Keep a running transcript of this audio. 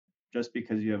just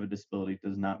because you have a disability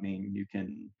does not mean you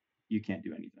can't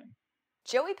do anything.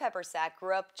 Joey Peppersack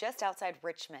grew up just outside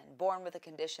Richmond, born with a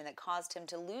condition that caused him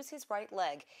to lose his right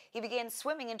leg. He began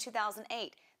swimming in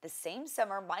 2008, the same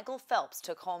summer Michael Phelps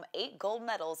took home 8 gold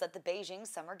medals at the Beijing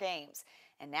Summer Games.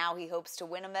 And now he hopes to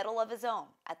win a medal of his own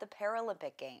at the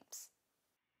Paralympic Games.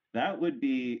 That would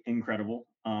be incredible.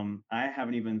 I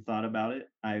haven't even thought about it.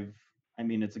 I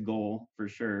mean, it's a goal for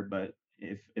sure, but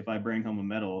if I bring home a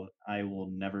medal, I will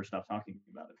never stop talking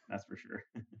about it. That's for sure.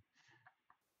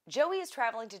 Joey is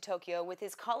traveling to Tokyo with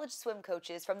his college swim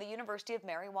coaches from the University of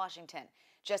Mary Washington.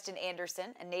 Justin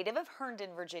Anderson, a native of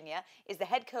Herndon, Virginia, is the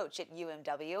head coach at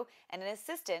UMW and an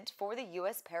assistant for the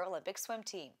U.S. Paralympic swim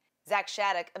team. Zach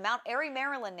Shattuck, a Mount Airy,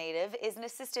 Maryland native, is an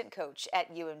assistant coach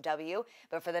at UMW,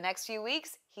 but for the next few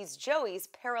weeks, he's Joey's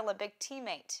Paralympic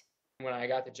teammate. When I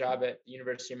got the job at the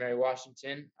University of Mary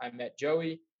Washington, I met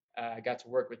Joey. I got to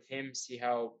work with him, see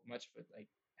how much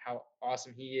how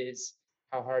awesome he is,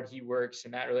 how hard he works,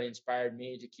 and that really inspired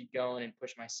me to keep going and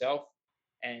push myself.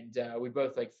 And we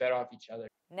both fed off each other.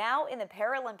 Now in the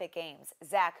Paralympic Games,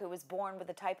 Zach, who was born with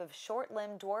a type of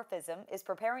short-limb dwarfism, is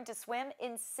preparing to swim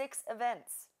in 6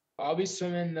 events. I'll be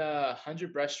swimming the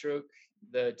 100 breaststroke,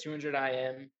 the 200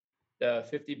 IM, the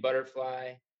 50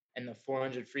 butterfly, and the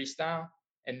 400 freestyle,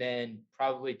 and then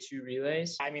probably 2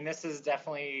 relays. I mean, this is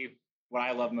definitely what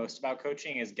I love most about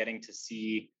coaching is getting to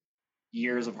see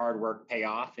years of hard work pay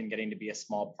off and getting to be a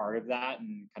small part of that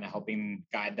and kind of helping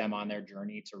guide them on their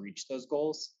journey to reach those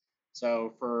goals.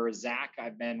 So for Zach,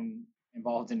 I've been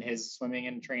involved in his swimming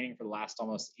and training for the last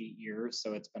almost 8 years.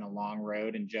 So it's been a long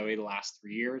road, and Joey the last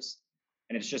 3 years.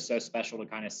 And it's just so special to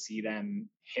kind of see them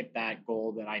hit that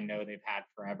goal that I know they've had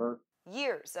forever.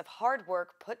 Years of hard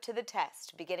work put to the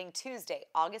test beginning Tuesday,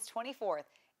 August 24th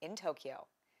in Tokyo.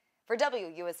 For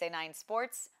WUSA 9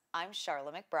 Sports, I'm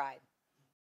Charlotte McBride.